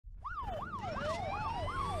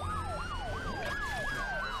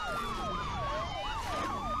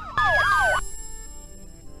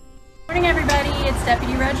it's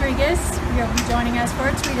Deputy Rodriguez. You'll be joining us for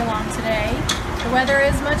a tweet along today. The weather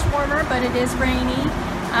is much warmer, but it is rainy.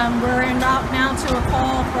 We're en route now to a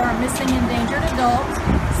call for a missing endangered adult.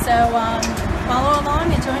 So follow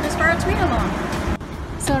along and join us for our tweet along.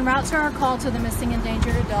 So en route to our call to the missing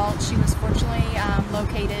endangered adult, she was fortunately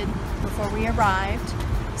located before we arrived.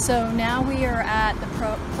 So now we are at the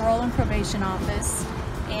Parole and Probation Office,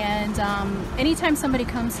 and anytime somebody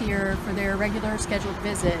comes here for their regular scheduled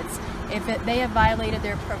visits, if they have violated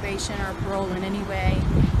their probation or parole in any way,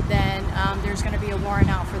 then there's going to be a warrant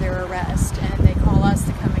out for their arrest, and they call us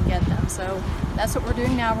to come and get them. So that's what we're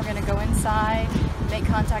doing now. We're going to go inside, make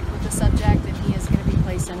contact with the subject, and he is going to be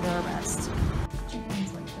placed under arrest. Put your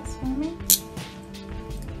hands like this for me.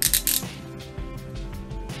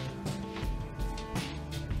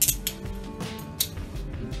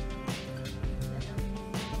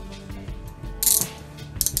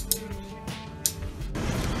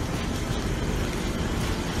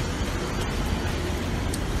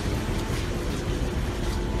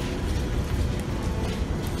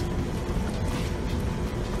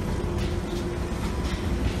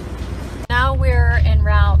 Now we're en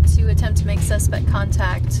route to attempt to make suspect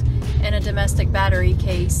contact in a domestic battery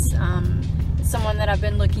case. It's someone that I've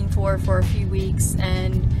been looking for a few weeks,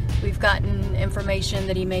 and we've gotten information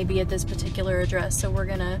that he may be at this particular address, so we're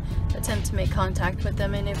going to attempt to make contact with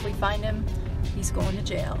him, and if we find him, he's going to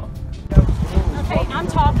jail. Okay, I'm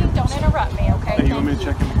talking, don't interrupt me, okay? Hey, you want me to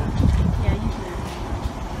check him again? Yeah, you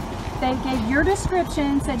can. They gave your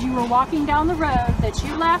description, said you were walking down the road that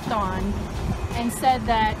you left on, and said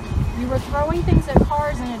that you were throwing things at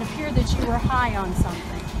cars and it appeared that you were high on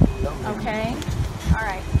something. Okay?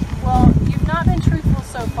 Alright. Well, you've not been truthful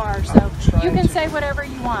so far, so you can say whatever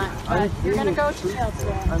you want, but you're going to go to jail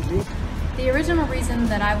today. The original reason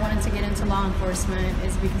that I wanted to get into law enforcement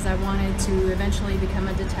is because I wanted to eventually become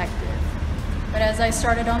a detective. But as I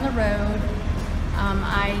started on the road,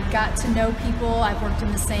 I got to know people. I've worked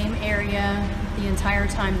in the same area the entire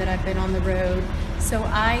time that I've been on the road. So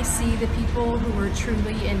I see the people who are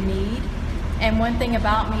truly in need. And one thing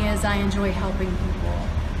about me is I enjoy helping people.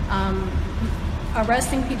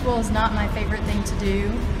 Arresting people is not my favorite thing to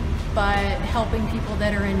do, but helping people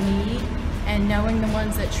that are in need and knowing the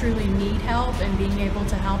ones that truly need help and being able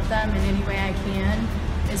to help them in any way I can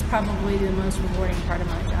is probably the most rewarding part of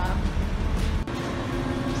my job.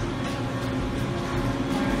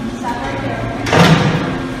 Stop right there.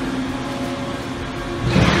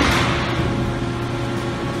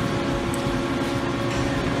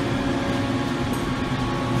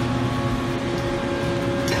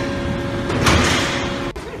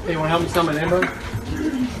 Hey, you want to help me sell my name, bud?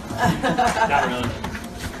 Not really.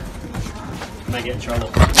 Might get in trouble.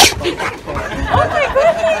 Oh my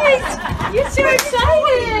goodness! You're so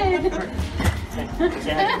excited!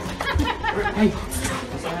 Hey!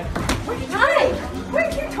 Hi!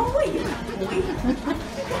 Where's your toy? You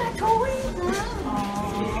got a toy?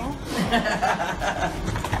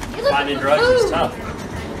 Finding drugs is tough.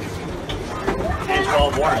 And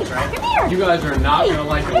 12 warrants, right? Come here! You guys are not going to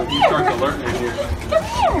like it when you start to learn in here. Come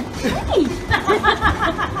here! Hey!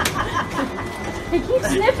 He keeps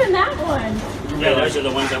sniffing that one. Yeah, those are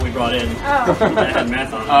the ones that we brought in. Oh. That had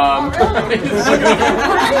meth on them.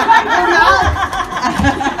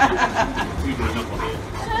 We do a knucklehead.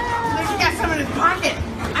 He got some in his pocket.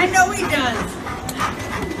 I know he does.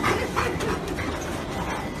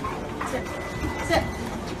 Sit. Sit.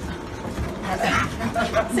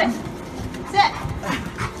 Sit.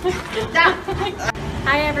 Down.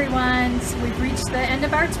 Hi everyone. So we've reached the end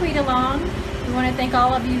of our tweet along. We want to thank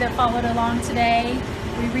all of you that followed along today.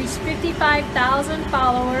 We reached 55,000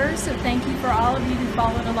 followers, so thank you for all of you who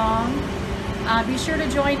followed along. Be sure to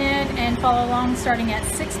join in and follow along starting at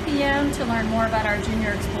 6 p.m. to learn more about our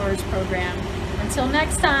Junior Explorers program. Until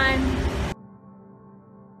next time.